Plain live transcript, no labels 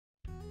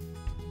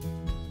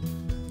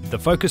the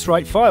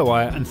Focusrite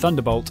Firewire and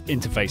Thunderbolt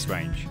interface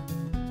range.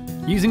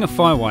 Using a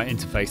Firewire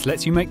interface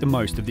lets you make the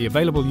most of the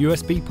available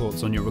USB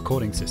ports on your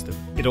recording system.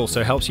 It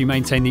also helps you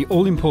maintain the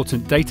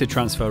all-important data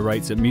transfer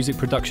rates that music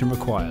production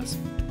requires.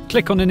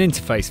 Click on an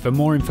interface for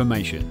more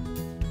information.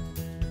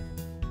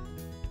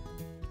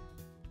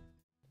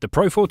 The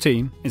Pro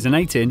 14 is an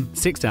 8-in,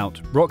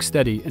 6-out,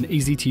 rock-steady and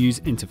easy-to-use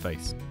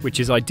interface,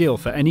 which is ideal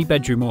for any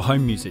bedroom or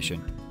home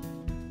musician.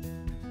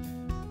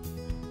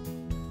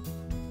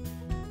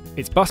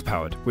 It's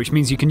bus-powered, which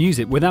means you can use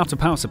it without a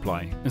power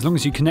supply, as long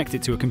as you connect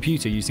it to a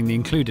computer using the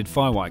included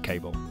Firewire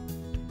cable.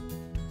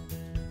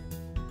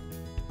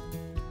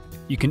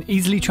 You can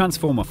easily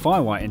transform a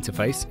Firewire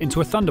interface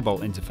into a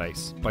Thunderbolt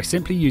interface by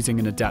simply using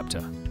an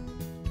adapter.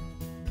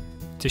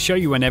 To show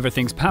you when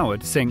everything's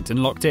powered, synced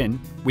and locked in,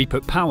 we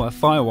put power,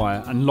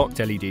 Firewire and locked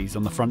LEDs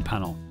on the front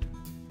panel.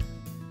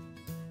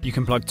 You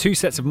can plug 2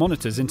 sets of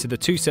monitors into the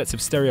 2 sets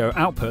of stereo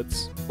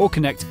outputs, or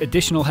connect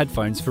additional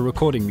headphones for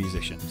recording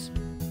musicians.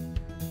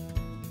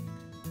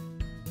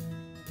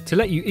 To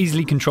let you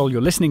easily control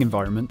your listening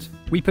environment,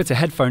 we put a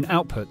headphone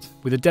output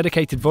with a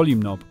dedicated volume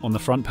knob on the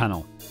front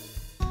panel.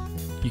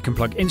 You can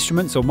plug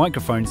instruments or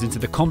microphones into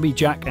the Combi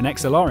jack and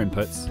XLR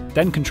inputs,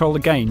 then control the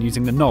gain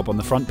using the knob on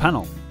the front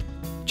panel.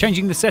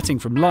 Changing the setting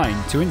from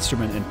line to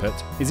instrument input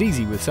is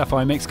easy with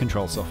Sapphire Mix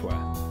Control software.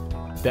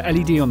 The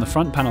LED on the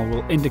front panel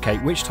will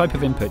indicate which type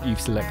of input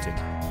you've selected.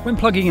 When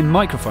plugging in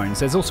microphones,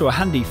 there's also a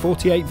handy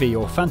 48V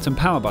or phantom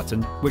power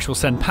button which will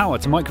send power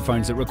to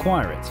microphones that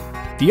require it.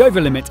 The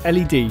overlimit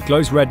LED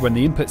glows red when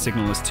the input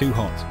signal is too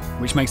hot,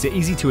 which makes it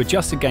easy to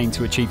adjust the gain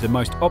to achieve the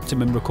most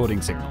optimum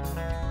recording signal.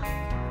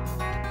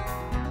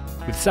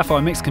 With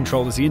Sapphire Mix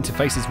Control as the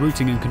interface's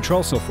routing and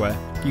control software,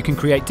 you can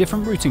create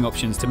different routing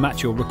options to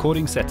match your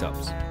recording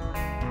setups.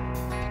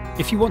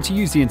 If you want to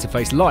use the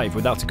interface live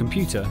without a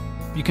computer,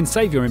 you can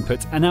save your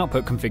input and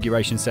output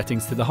configuration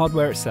settings to the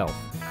hardware itself.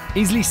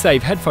 Easily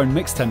save headphone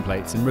mix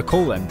templates and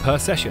recall them per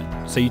session,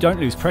 so you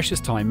don't lose precious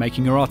time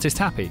making your artist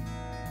happy.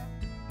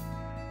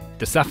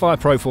 The Sapphire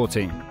Pro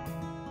 14.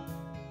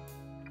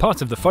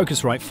 Part of the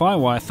Focusrite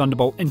Firewire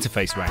Thunderbolt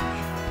interface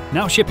range.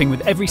 Now shipping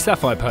with every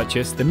Sapphire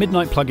purchase, the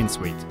Midnight plugin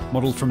suite,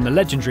 modelled from the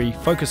legendary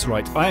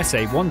Focusrite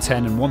ISA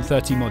 110 and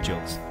 130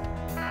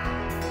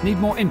 modules. Need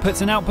more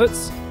inputs and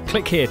outputs?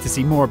 Click here to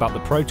see more about the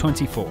Pro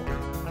 24.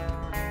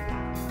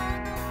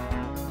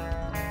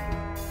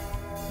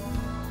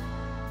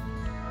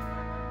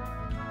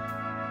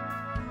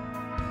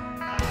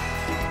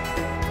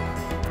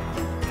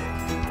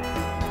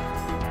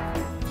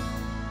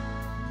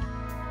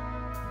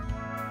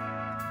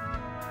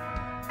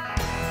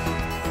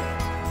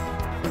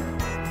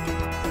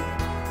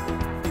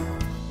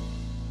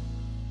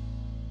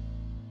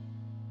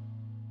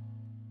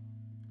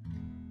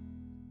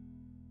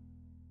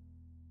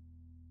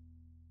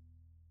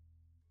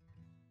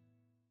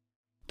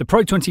 The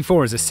Pro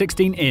 24 is a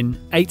 16-in,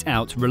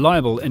 8-out,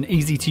 reliable and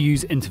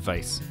easy-to-use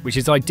interface, which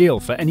is ideal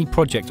for any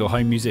project or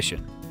home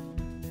musician.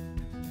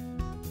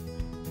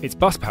 It's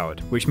bus-powered,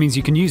 which means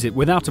you can use it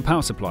without a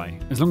power supply,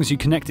 as long as you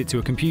connect it to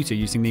a computer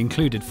using the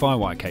included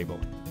Firewire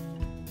cable.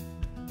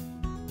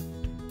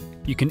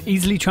 You can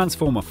easily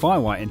transform a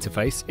Firewire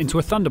interface into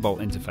a Thunderbolt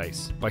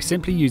interface by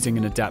simply using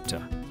an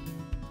adapter.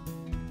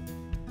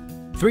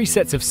 3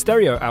 sets of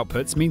stereo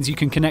outputs means you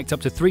can connect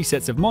up to 3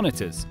 sets of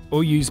monitors,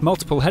 or use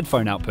multiple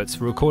headphone outputs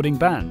for recording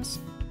bands.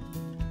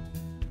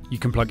 You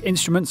can plug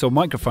instruments or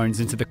microphones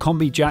into the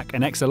Combi jack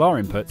and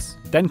XLR inputs,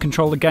 then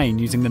control the gain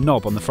using the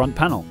knob on the front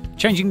panel.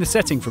 Changing the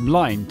setting from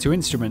line to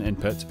instrument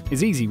input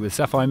is easy with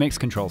Sapphire Mix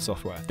Control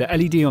software. The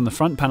LED on the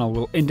front panel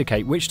will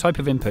indicate which type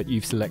of input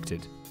you've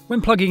selected. When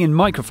plugging in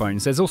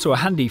microphones, there's also a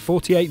handy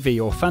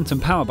 48V or phantom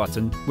power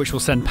button which will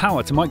send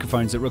power to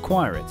microphones that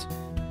require it.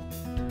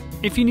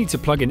 If you need to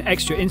plug in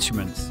extra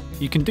instruments,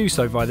 you can do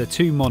so via the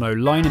 2 mono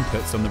line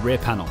inputs on the rear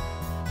panel.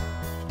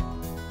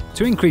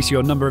 To increase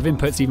your number of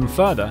inputs even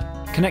further,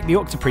 connect the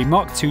Octopre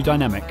Mark II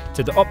Dynamic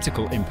to the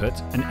optical input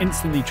and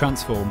instantly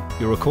transform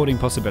your recording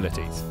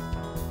possibilities.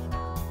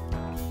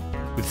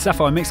 With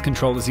Sapphire Mix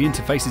Control as the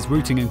interface's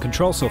routing and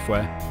control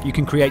software, you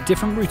can create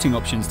different routing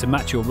options to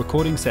match your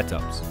recording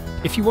setups.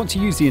 If you want to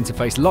use the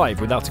interface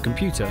live without a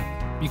computer,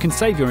 you can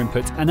save your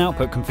input and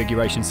output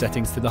configuration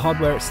settings to the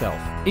hardware itself.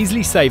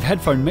 Easily save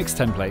headphone mix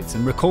templates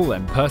and recall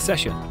them per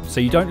session, so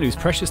you don't lose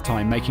precious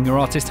time making your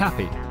artist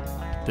happy.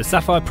 The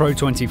Sapphire Pro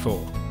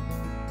 24.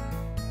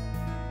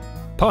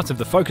 Part of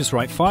the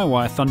Focusrite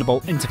Firewire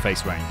Thunderbolt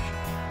interface range.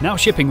 Now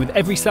shipping with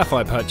every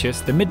Sapphire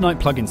purchase, the Midnight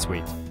plugin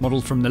suite,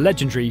 modelled from the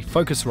legendary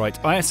Focusrite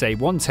ISA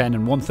 110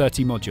 and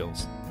 130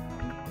 modules.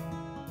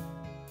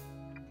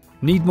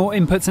 Need more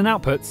inputs and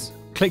outputs?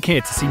 Click here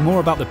to see more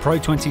about the Pro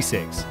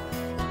 26.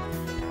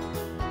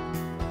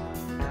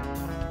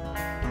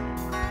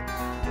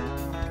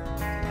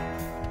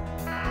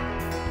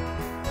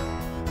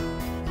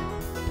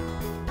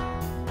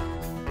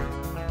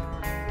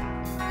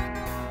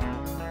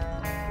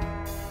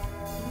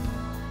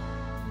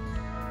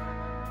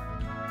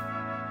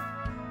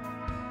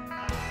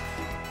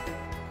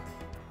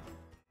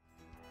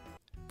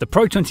 The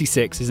Pro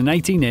 26 is an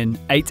 18-in,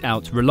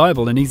 8-out,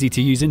 reliable and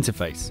easy-to-use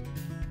interface,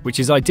 which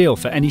is ideal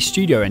for any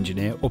studio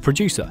engineer or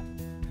producer.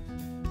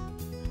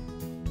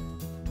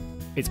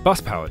 It's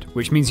bus-powered,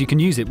 which means you can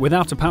use it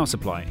without a power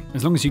supply,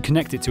 as long as you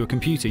connect it to a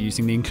computer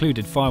using the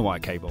included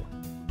Firewire cable.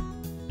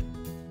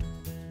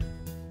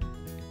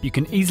 You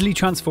can easily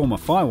transform a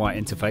Firewire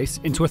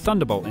interface into a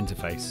Thunderbolt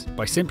interface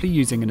by simply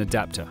using an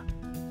adapter.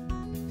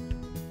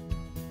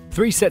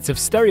 3 sets of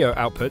stereo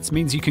outputs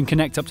means you can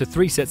connect up to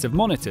 3 sets of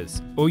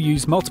monitors, or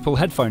use multiple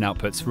headphone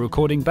outputs for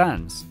recording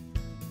bands.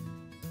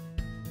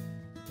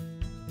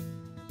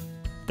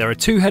 There are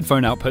 2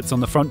 headphone outputs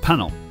on the front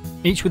panel,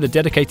 each with a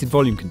dedicated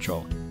volume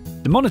control.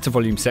 The monitor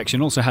volume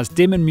section also has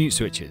dim and mute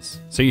switches,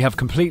 so you have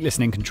complete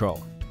listening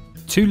control.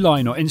 2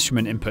 line or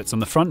instrument inputs on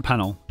the front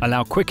panel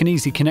allow quick and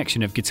easy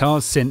connection of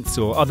guitars,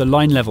 synths or other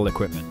line-level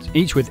equipment,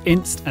 each with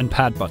inst and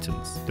pad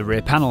buttons. The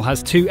rear panel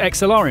has 2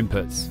 XLR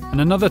inputs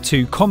and another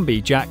 2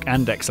 combi jack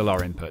and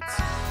XLR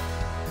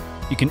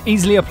inputs. You can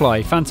easily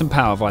apply phantom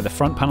power via the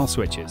front panel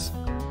switches.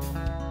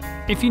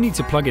 If you need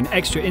to plug in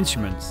extra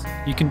instruments,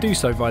 you can do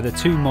so via the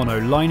 2 mono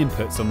line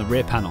inputs on the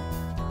rear panel.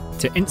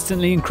 To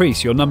instantly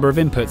increase your number of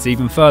inputs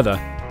even further,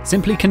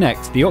 simply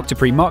connect the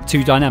Octopre Mark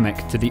II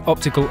Dynamic to the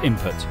optical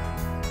input.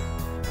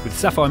 With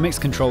Sapphire Mix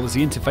Control as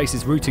the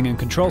interface's routing and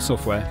control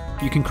software,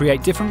 you can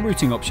create different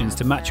routing options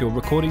to match your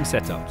recording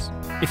setups.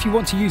 If you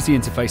want to use the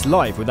interface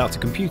live without a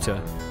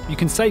computer, you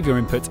can save your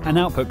input and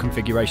output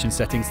configuration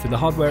settings to the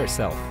hardware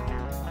itself.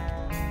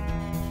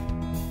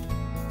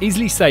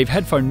 Easily save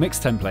headphone mix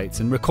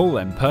templates and recall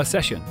them per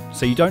session,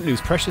 so you don't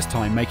lose precious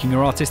time making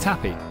your artist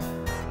happy.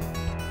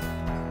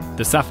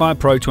 The Sapphire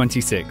Pro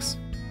 26.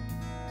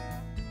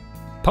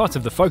 Part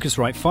of the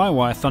Focusrite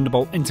Firewire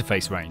Thunderbolt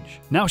interface range.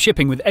 Now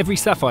shipping with every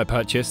Sapphire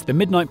purchase, the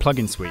Midnight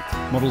plugin suite,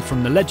 modelled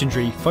from the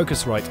legendary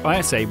Focusrite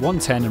ISA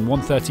 110 and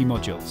 130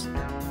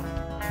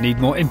 modules. Need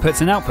more inputs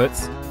and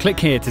outputs? Click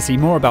here to see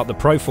more about the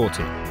Pro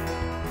 40.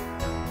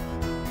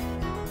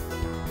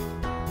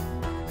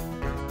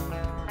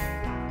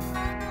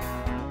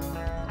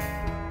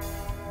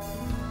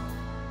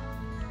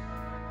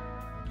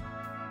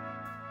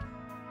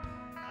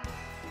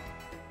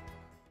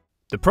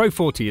 The Pro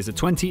 40 is a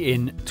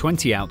 20-in,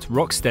 20-out,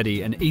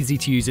 rock-steady and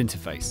easy-to-use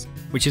interface,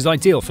 which is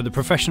ideal for the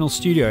professional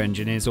studio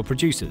engineers or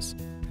producers.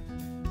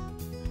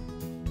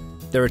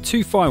 There are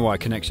 2 Firewire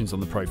connections on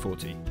the Pro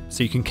 40,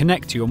 so you can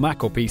connect to your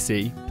Mac or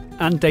PC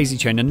and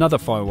daisy-chain another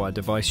Firewire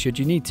device should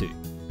you need to.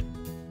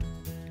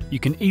 You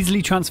can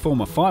easily transform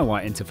a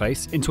Firewire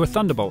interface into a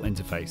Thunderbolt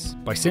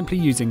interface by simply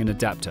using an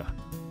adapter.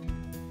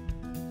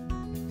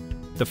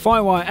 The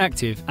Firewire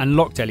active and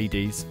locked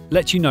LEDs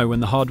let you know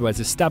when the hardware is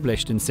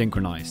established and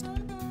synchronized.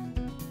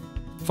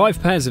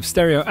 5 pairs of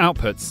stereo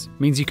outputs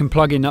means you can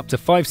plug in up to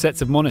 5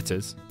 sets of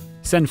monitors,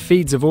 send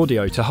feeds of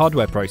audio to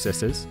hardware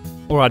processors,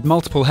 or add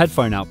multiple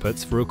headphone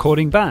outputs for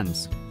recording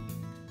bands.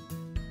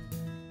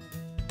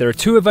 There are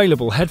 2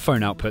 available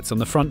headphone outputs on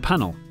the front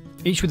panel,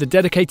 each with a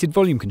dedicated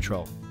volume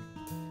control.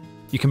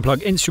 You can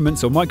plug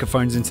instruments or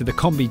microphones into the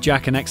combi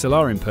jack and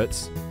XLR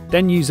inputs,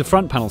 then use the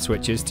front panel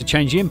switches to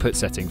change the input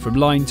setting from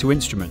line to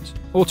instrument,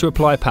 or to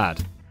apply a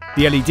pad.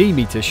 The LED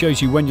meter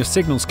shows you when your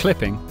signal's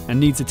clipping and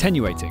needs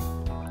attenuating.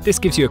 This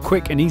gives you a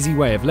quick and easy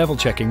way of level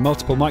checking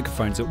multiple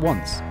microphones at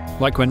once,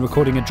 like when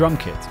recording a drum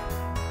kit.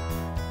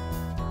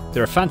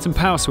 There are phantom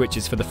power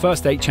switches for the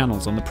first 8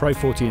 channels on the Pro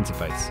 40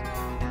 interface.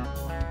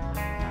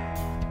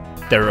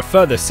 There are a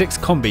further 6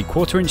 combi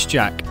 1/4-inch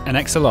jack and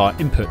XLR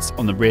inputs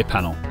on the rear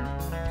panel.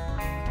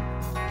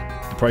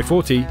 The Pro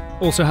 40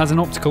 also has an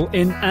optical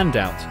in and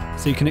out,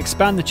 so you can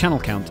expand the channel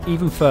count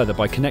even further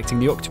by connecting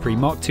the Octopre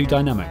Mark II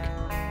Dynamic.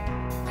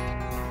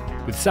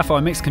 With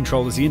Sapphire Mix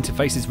Control as the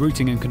interface's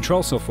routing and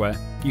control software,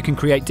 you can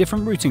create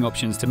different routing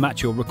options to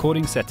match your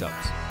recording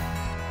setups.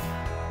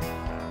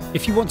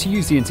 If you want to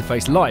use the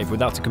interface live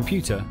without a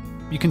computer,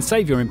 you can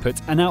save your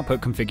input and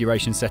output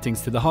configuration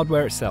settings to the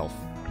hardware itself.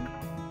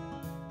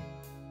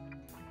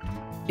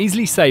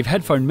 Easily save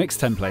headphone mix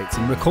templates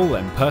and recall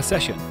them per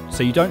session,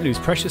 so you don't lose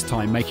precious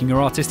time making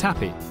your artist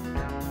happy.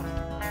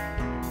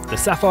 The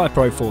Sapphire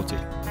Pro 40.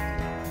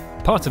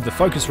 Part of the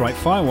Focusrite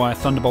Firewire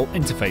Thunderbolt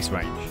interface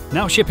range.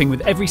 Now shipping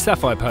with every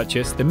Sapphire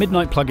purchase, the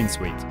Midnight plugin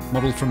suite,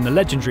 modelled from the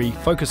legendary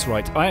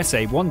Focusrite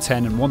ISA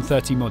 110 and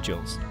 130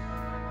 modules.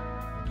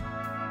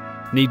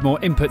 Need more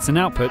inputs and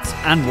outputs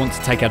and want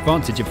to take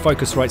advantage of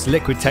Focusrite's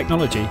liquid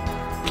technology?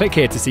 Click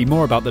here to see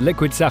more about the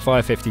liquid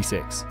Sapphire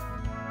 56.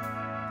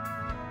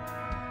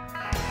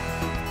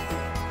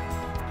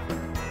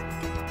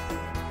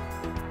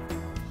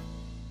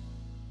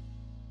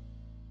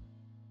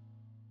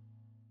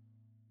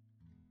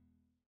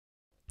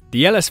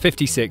 The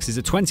LS56 is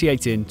a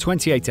 28-in,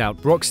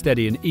 28-out,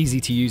 rock-steady and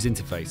easy-to-use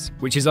interface,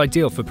 which is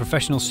ideal for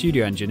professional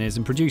studio engineers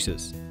and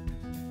producers.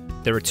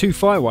 There are 2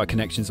 Firewire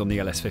connections on the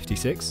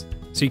LS56,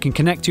 so you can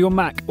connect to your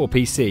Mac or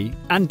PC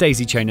and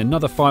daisy-chain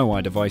another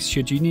Firewire device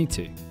should you need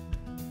to.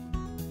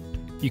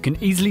 You can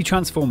easily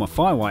transform a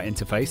Firewire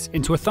interface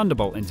into a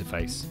Thunderbolt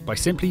interface by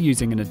simply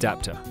using an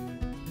adapter.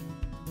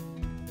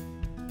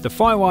 The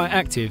Firewire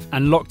active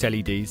and locked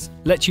LEDs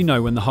let you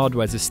know when the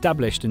hardware is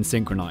established and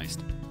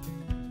synchronized.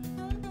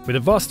 With a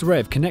vast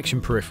array of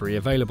connection periphery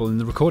available in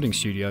the recording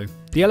studio,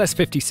 the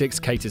LS56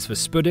 caters for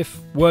SPDIF,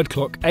 word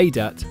clock,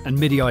 ADAT and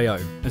MIDI I/O,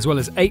 as well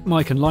as 8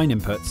 mic and line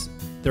inputs.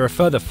 There are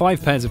further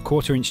 5 pairs of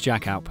 1/4-inch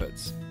jack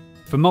outputs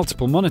for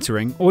multiple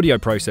monitoring, audio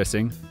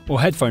processing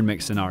or headphone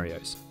mix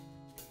scenarios.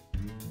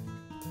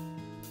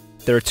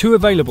 There are 2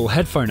 available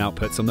headphone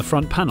outputs on the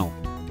front panel,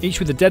 each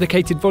with a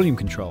dedicated volume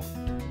control.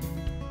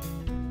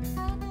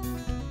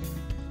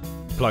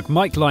 Plug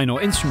mic line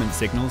or instrument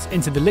signals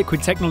into the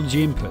Liquid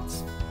technology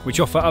inputs, which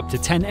offer up to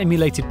 10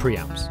 emulated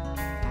preamps.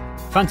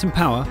 Phantom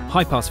power,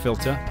 high-pass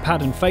filter,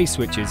 pad and phase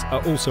switches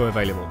are also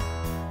available.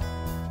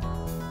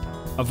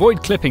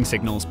 Avoid clipping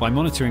signals by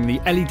monitoring the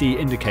LED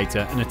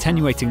indicator and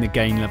attenuating the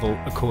gain level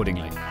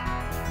accordingly.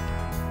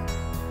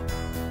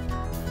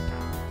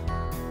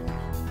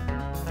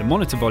 The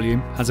monitor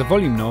volume has a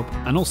volume knob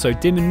and also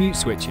dim and mute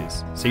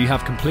switches, so you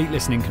have complete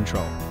listening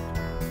control.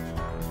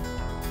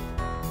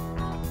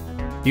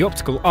 The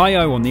optical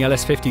I/O on the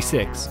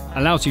LS56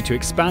 allows you to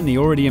expand the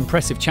already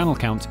impressive channel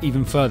count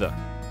even further,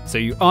 so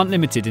you aren't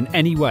limited in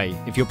any way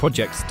if your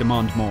projects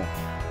demand more.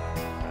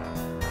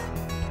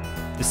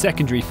 The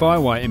secondary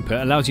Firewire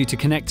input allows you to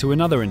connect to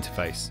another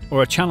interface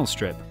or a channel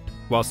strip,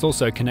 whilst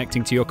also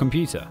connecting to your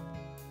computer.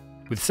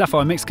 With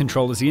Sapphire Mix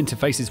Control as the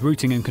interface's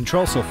routing and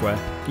control software,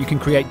 you can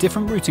create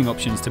different routing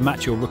options to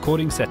match your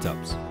recording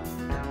setups.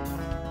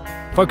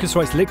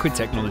 Focusrite's Liquid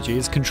technology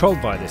is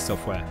controlled via this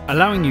software,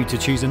 allowing you to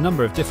choose a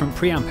number of different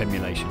preamp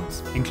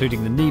emulations,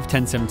 including the Neve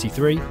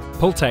 1073,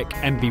 Pultec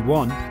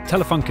MB1,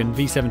 Telefunken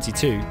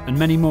V72, and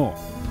many more.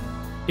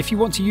 If you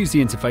want to use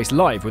the interface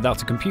live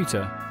without a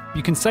computer,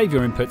 you can save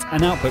your input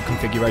and output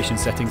configuration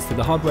settings to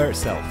the hardware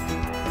itself.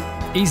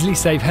 Easily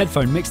save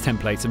headphone mix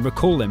templates and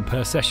recall them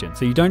per session,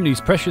 so you don't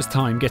lose precious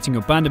time getting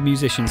your band of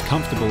musicians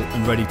comfortable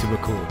and ready to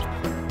record.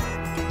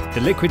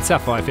 The Liquid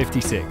Sapphire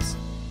 56.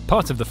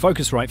 Part of the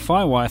Focusrite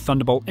Firewire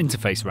Thunderbolt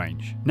interface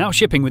range. Now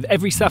shipping with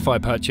every Sapphire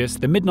purchase,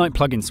 the Midnight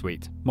plugin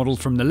suite, modelled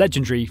from the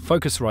legendary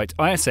Focusrite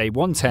ISA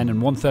 110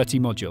 and 130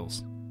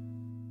 modules.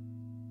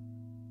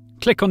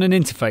 Click on an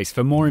interface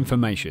for more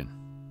information.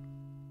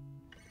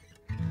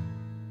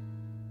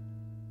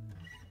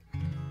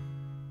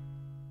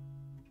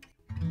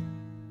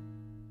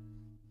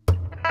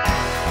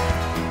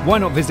 Why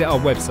not visit our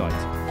website,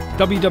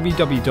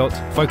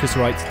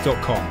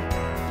 www.focusrite.com.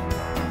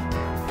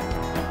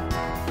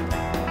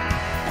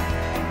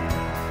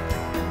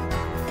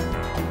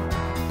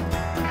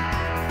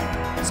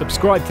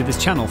 Subscribe to this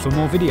channel for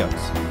more videos.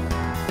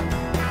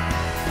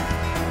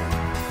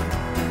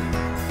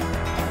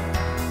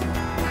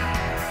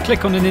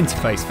 Click on an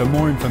interface for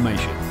more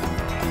information.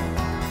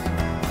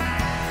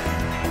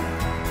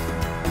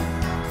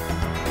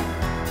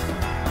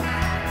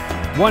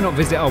 Why not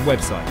visit our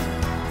website,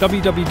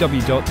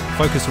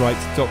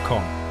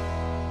 www.focusrite.com.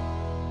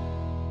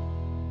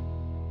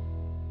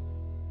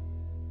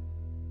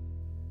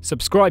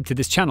 Subscribe to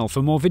this channel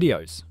for more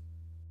videos.